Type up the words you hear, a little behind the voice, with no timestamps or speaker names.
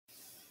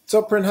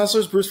What's up, Print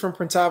Hustlers? Bruce from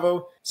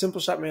Printavo, Simple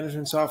Shop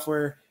Management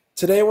Software.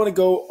 Today I want to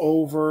go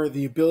over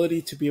the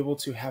ability to be able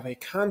to have a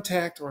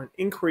contact or an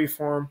inquiry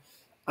form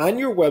on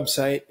your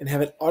website and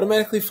have it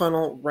automatically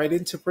funnel right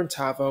into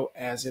Printavo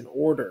as an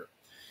order.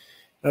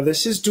 Now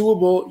this is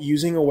doable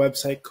using a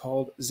website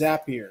called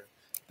Zapier.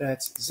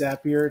 That's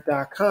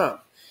Zapier.com.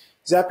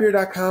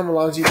 Zapier.com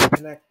allows you to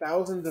connect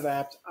thousands of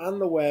apps on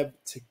the web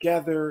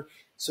together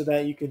so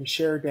that you can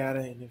share data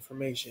and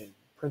information.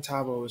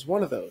 Printavo is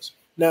one of those.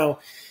 Now,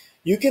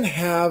 you can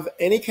have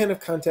any kind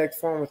of contact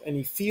form with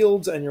any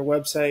fields on your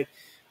website.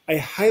 I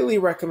highly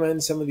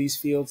recommend some of these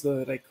fields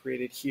that I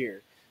created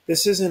here.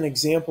 This is an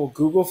example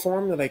Google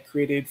form that I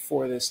created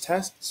for this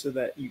test so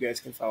that you guys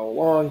can follow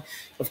along.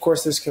 Of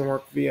course, this can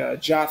work via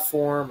Jot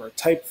form or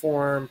type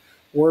form,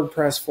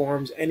 WordPress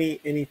forms,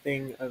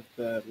 anything of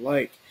the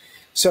like.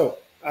 So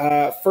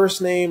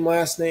first name,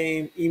 last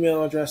name,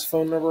 email address,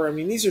 phone number. I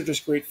mean, these are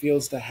just great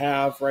fields to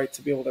have, right,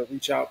 to be able to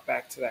reach out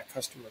back to that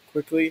customer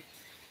quickly.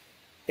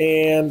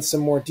 And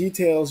some more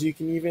details, you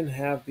can even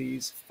have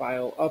these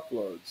file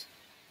uploads.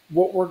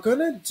 What we're going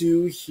to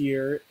do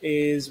here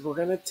is we're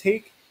going to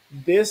take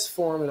this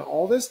form and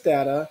all this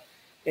data,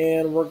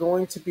 and we're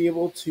going to be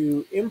able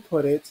to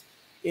input it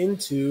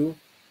into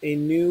a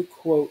new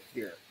quote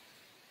here.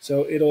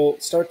 So it'll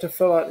start to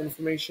fill out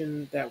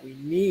information that we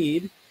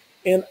need.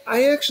 And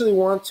I actually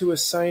want to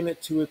assign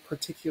it to a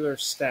particular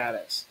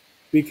status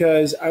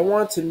because I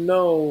want to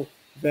know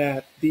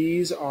that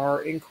these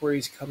are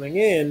inquiries coming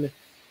in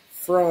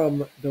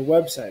from the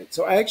website.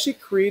 So I actually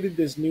created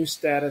this new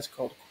status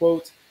called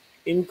quote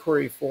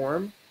inquiry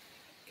form,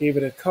 gave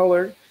it a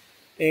color,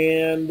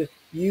 and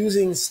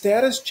using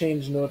status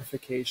change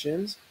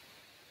notifications,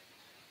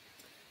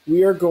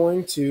 we are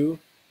going to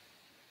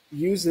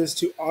use this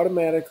to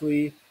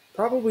automatically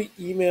probably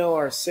email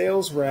our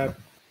sales rep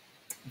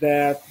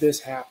that this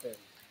happened.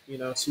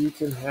 So you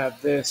can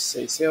have this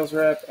say sales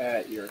rep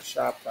at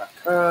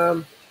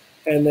yourshop.com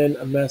and then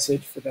a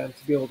message for them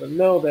to be able to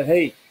know that,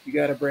 hey, you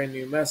got a brand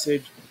new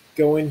message,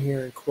 go in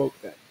here and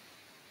quote them.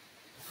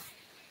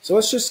 So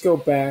let's just go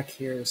back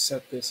here to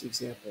set this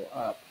example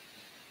up.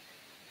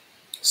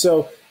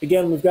 So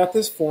again, we've got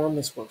this form,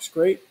 this works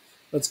great.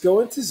 Let's go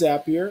into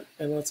Zapier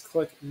and let's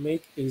click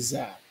Make a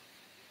Zap.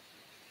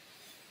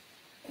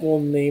 We'll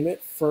name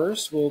it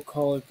first, we'll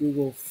call it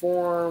Google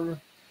Form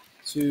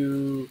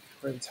to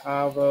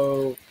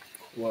Printavo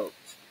Quote.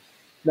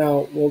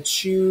 Now we'll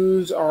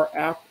choose our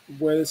app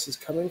where this is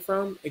coming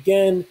from.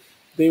 Again,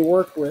 they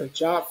work with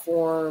Jot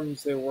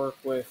forms, they work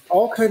with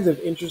all kinds of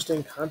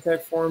interesting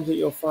contact forms that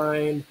you'll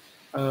find.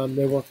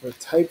 They work with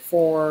type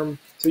form.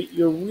 So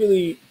you're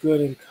really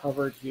good and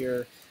covered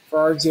here. For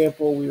our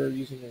example, we are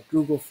using a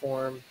Google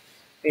form,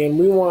 and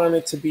we want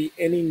it to be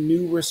any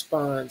new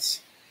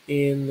response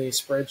in the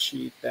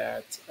spreadsheet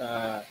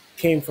that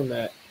came from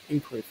that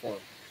inquiry form.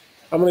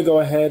 I'm going to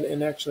go ahead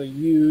and actually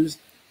use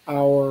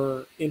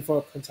our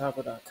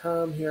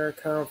info@printavo.com here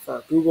account for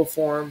our Google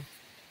form.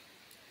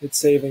 Hit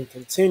save and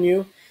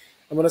continue.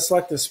 I'm going to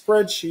select the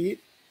spreadsheet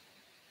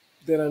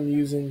that I'm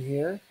using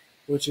here,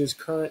 which is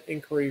current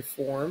inquiry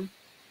form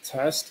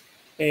test,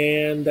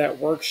 and that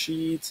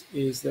worksheet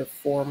is the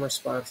form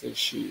responses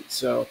sheet.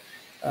 So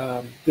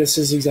this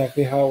is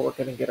exactly how we're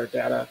going to get our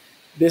data.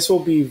 This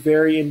will be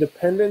very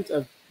independent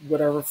of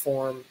whatever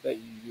form that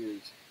you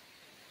use.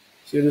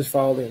 So you just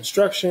follow the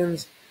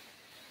instructions.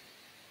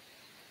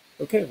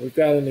 Okay, we've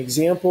got an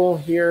example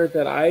here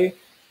that I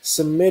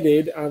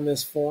submitted on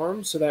this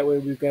form, so that way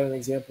we've got an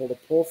example to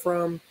pull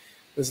from.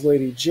 This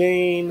lady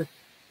Jane,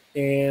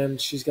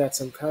 and she's got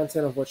some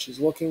content of what she's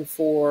looking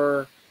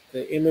for,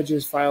 the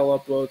images, file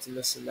uploads, and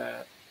this and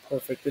that.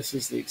 Perfect. This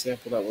is the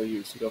example that we'll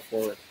use to go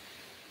forward.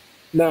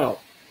 Now,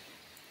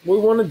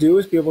 what we want to do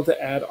is be able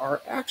to add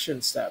our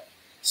action step.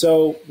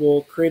 So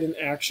we'll create an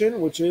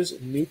action, which is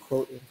new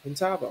quote in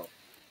Printavo.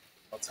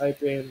 I'll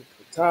type in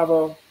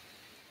Printavo.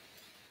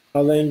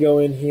 I'll then go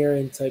in here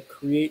and type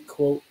create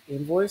quote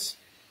invoice.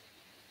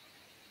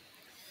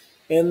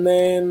 And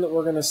then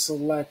we're going to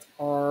select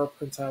our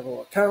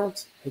Printavo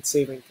account, hit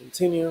save and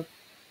continue.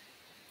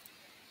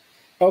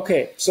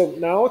 Okay, so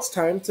now it's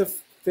time to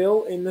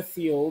fill in the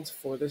fields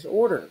for this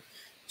order.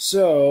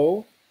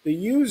 So the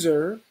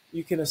user,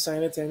 you can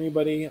assign it to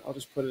anybody. I'll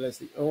just put it as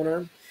the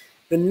owner.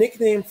 The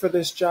nickname for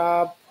this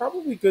job,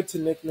 probably good to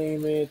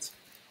nickname it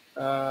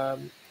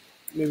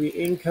maybe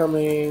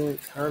incoming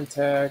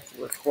contact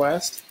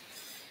request.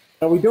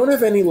 Now we don't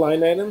have any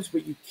line items,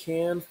 but you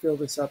can fill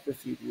this up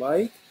if you'd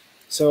like.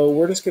 So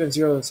we're just going to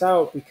zero this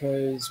out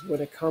because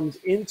when it comes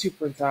into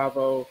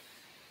Printavo,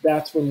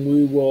 that's when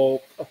we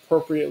will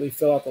appropriately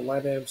fill out the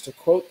line items to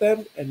quote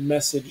them and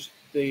message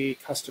the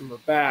customer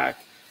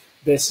back.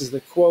 This is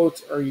the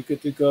quote. Are you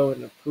good to go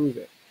and approve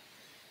it?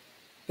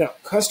 Now,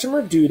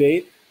 customer due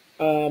date.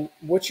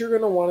 What you're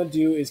going to want to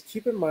do is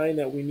keep in mind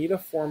that we need a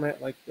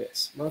format like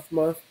this: month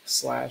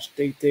 /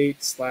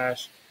 date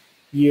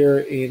 / year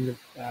in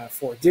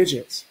 4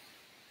 digits.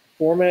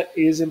 Format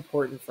is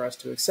important for us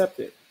to accept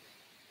it.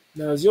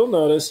 Now, as you'll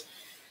notice,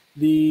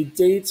 The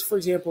dates, for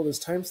example,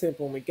 this timestamp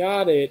when we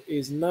got it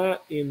is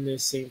not in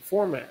this same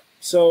format.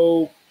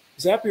 So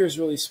Zapier is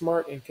really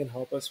smart and can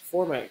help us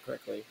format it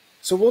correctly.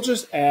 So we'll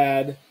just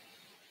add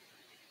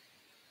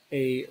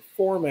a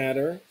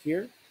formatter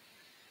here.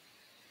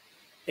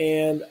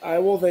 And I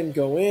will then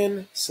go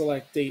in,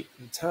 select date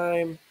and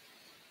time,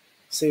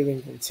 save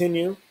and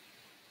continue.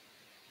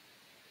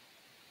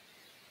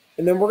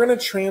 And then we're going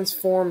to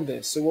transform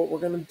this. So what we're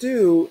going to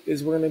do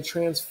is we're going to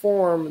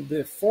transform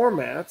the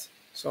format.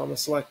 So I'm going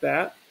to select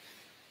that.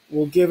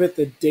 We'll give it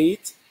the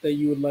date that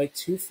you would like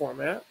to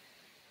format,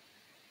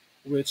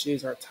 which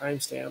is our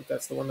timestamp.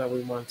 That's the one that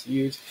we want to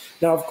use.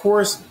 Now, of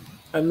course,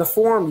 in the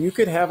form, you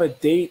could have a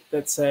date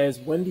that says,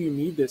 when do you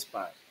need this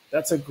by?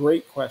 That's a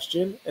great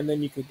question. And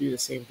then you could do the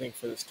same thing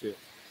for this too.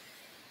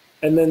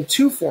 And then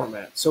to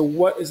format. So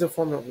what is the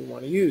format we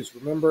want to use?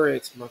 Remember,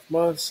 it's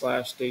month,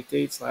 / date,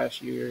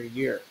 /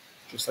 year,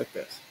 just like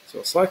this. So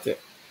we'll select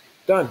it.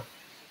 Done.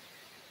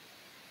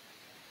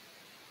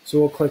 So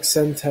we'll click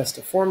Send Test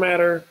to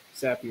Formatter.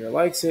 Zapier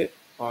likes it.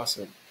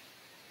 Awesome.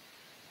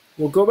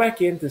 We'll go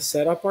back in to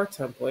set up our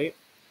template,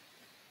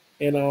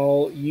 and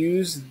I'll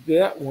use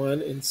that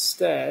one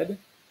instead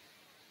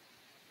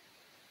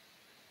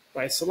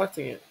by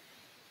selecting it.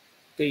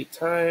 Date,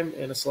 time,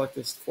 and a select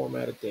this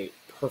formatted date.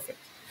 Perfect.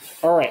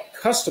 All right,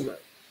 customer.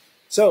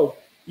 So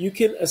you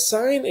can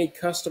assign a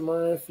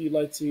customer if you'd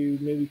like to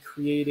maybe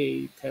create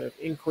a kind of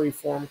inquiry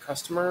form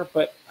customer,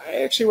 but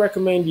I actually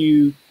recommend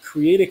you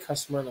create a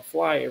customer on the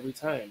fly every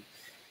time.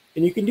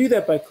 And you can do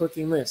that by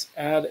clicking this,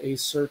 Add a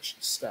Search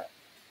Step.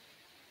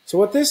 So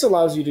what this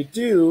allows you to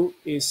do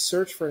is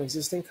search for an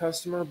existing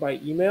customer by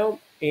email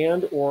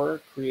and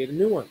or create a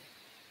new one.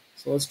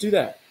 So let's do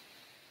that.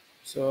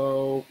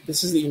 So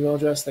this is the email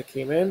address that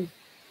came in.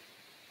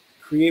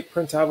 Create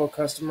Printavo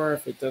customer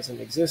if it doesn't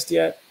exist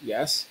yet.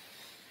 Yes.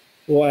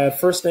 We'll add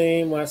first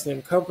name, last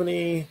name,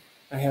 company.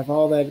 I have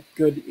all that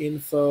good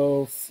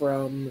info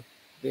from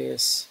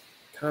this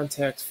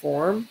contact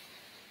form.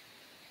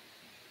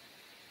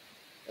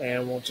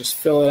 And we'll just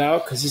fill it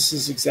out because this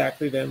is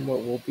exactly then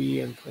what will be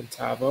in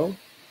Printavo.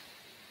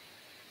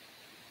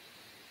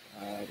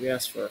 We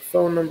asked for a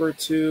phone number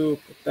too,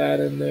 put that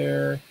in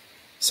there.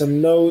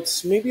 Some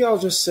notes. Maybe I'll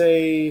just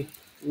say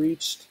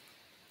reached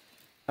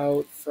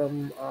out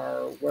from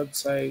our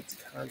website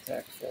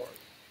contact form.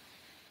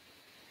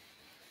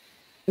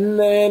 And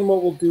then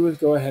what we'll do is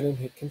go ahead and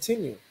hit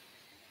continue.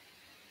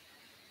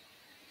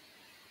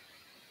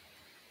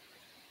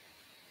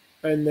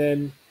 And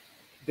then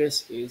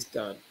this is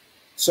done.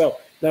 So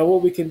now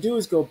what we can do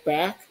is go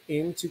back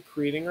into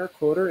creating our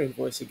quote or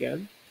invoice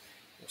again.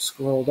 We'll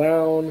scroll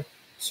down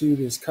to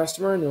this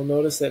customer, and you'll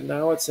notice that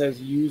now it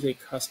says use a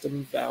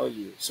custom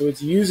value. So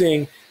it's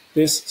using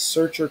this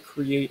search or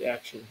create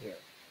action here.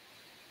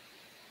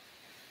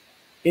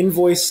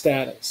 Invoice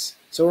status.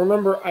 So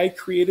remember, I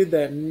created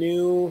that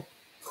new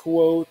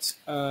quote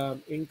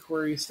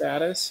inquiry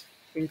status,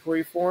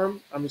 inquiry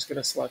form. I'm just going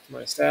to select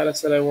my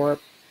status that I want.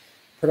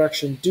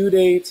 Production due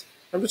date.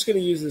 I'm just going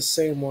to use the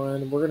same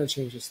one. We're going to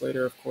change this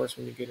later, of course,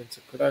 when you get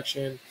into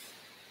production.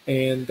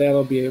 And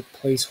that'll be a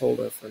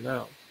placeholder for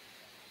now.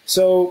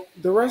 So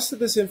the rest of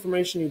this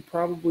information you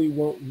probably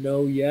won't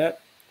know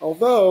yet,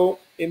 although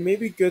it may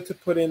be good to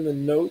put in the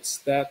notes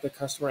that the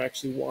customer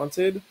actually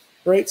wanted,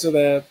 right? So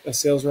that a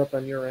sales rep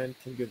on your end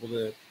can be able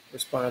to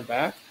respond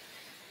back.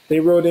 They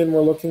wrote in,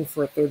 we're looking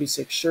for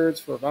 36 shirts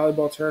for a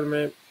volleyball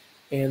tournament,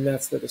 and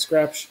that's the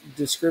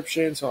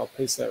description, so I'll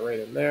paste that right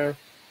in there.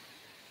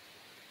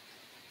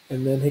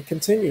 And then hit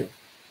continue.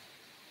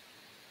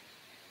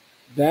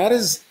 That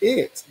is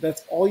it.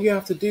 That's all you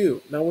have to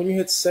do. Now, when you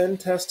hit send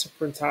test to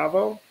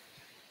Printavo,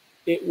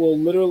 it will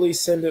literally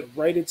send it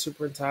right into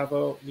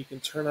Printavo, and you can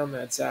turn on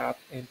that Zap,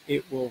 and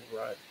it will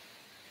run.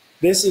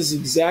 This is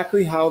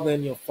exactly how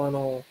then you'll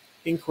funnel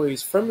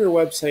inquiries from your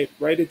website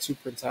right into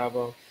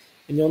Printavo.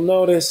 And you'll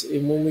notice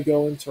when we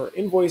go into our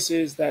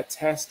invoices, that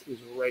test is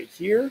right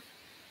here.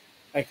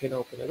 I can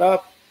open it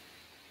up.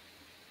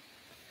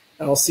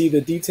 I'll see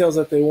the details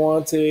that they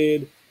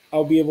wanted.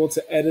 I'll be able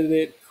to edit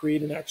it,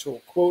 create an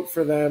actual quote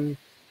for them,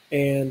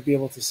 and be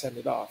able to send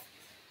it off.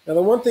 Now,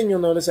 the one thing you'll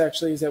notice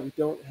actually is that we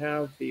don't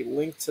have the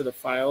link to the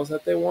files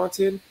that they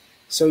wanted.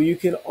 So you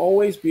can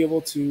always be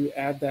able to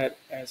add that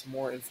as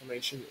more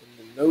information in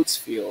the notes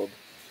field.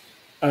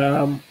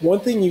 One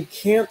thing you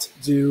can't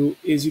do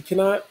is you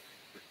cannot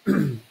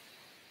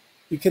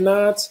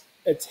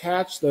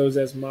attach those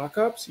as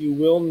mockups. You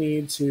will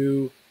need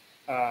to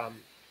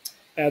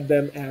add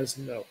them as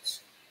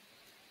notes.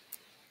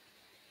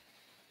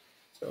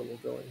 So we'll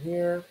go in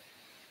here,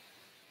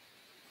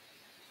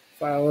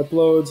 file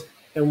uploads,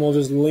 and we'll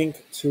just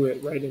link to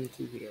it right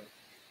into here.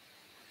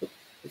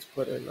 Let's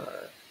put in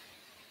our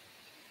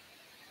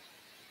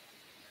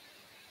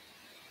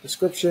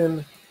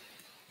description,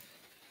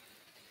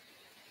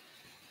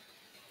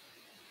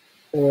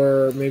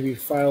 or maybe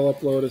file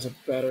upload is a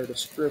better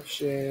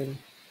description.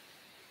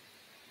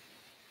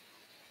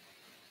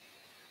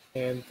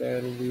 And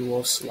then we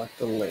will select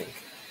the link.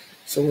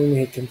 So when we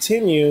hit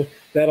continue,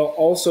 that'll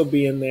also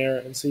be in there,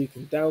 and so you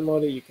can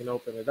download it, you can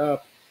open it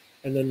up,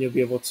 and then you'll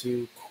be able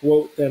to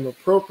quote them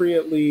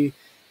appropriately.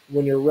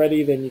 When you're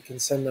ready, then you can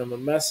send them a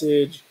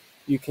message,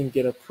 you can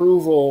get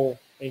approval,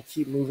 and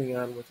keep moving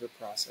on with your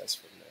process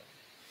from there.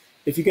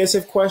 If you guys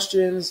have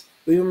questions,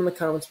 leave them in the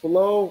comments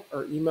below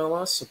or email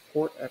us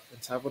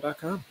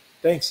support@printavo.com.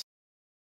 Thanks.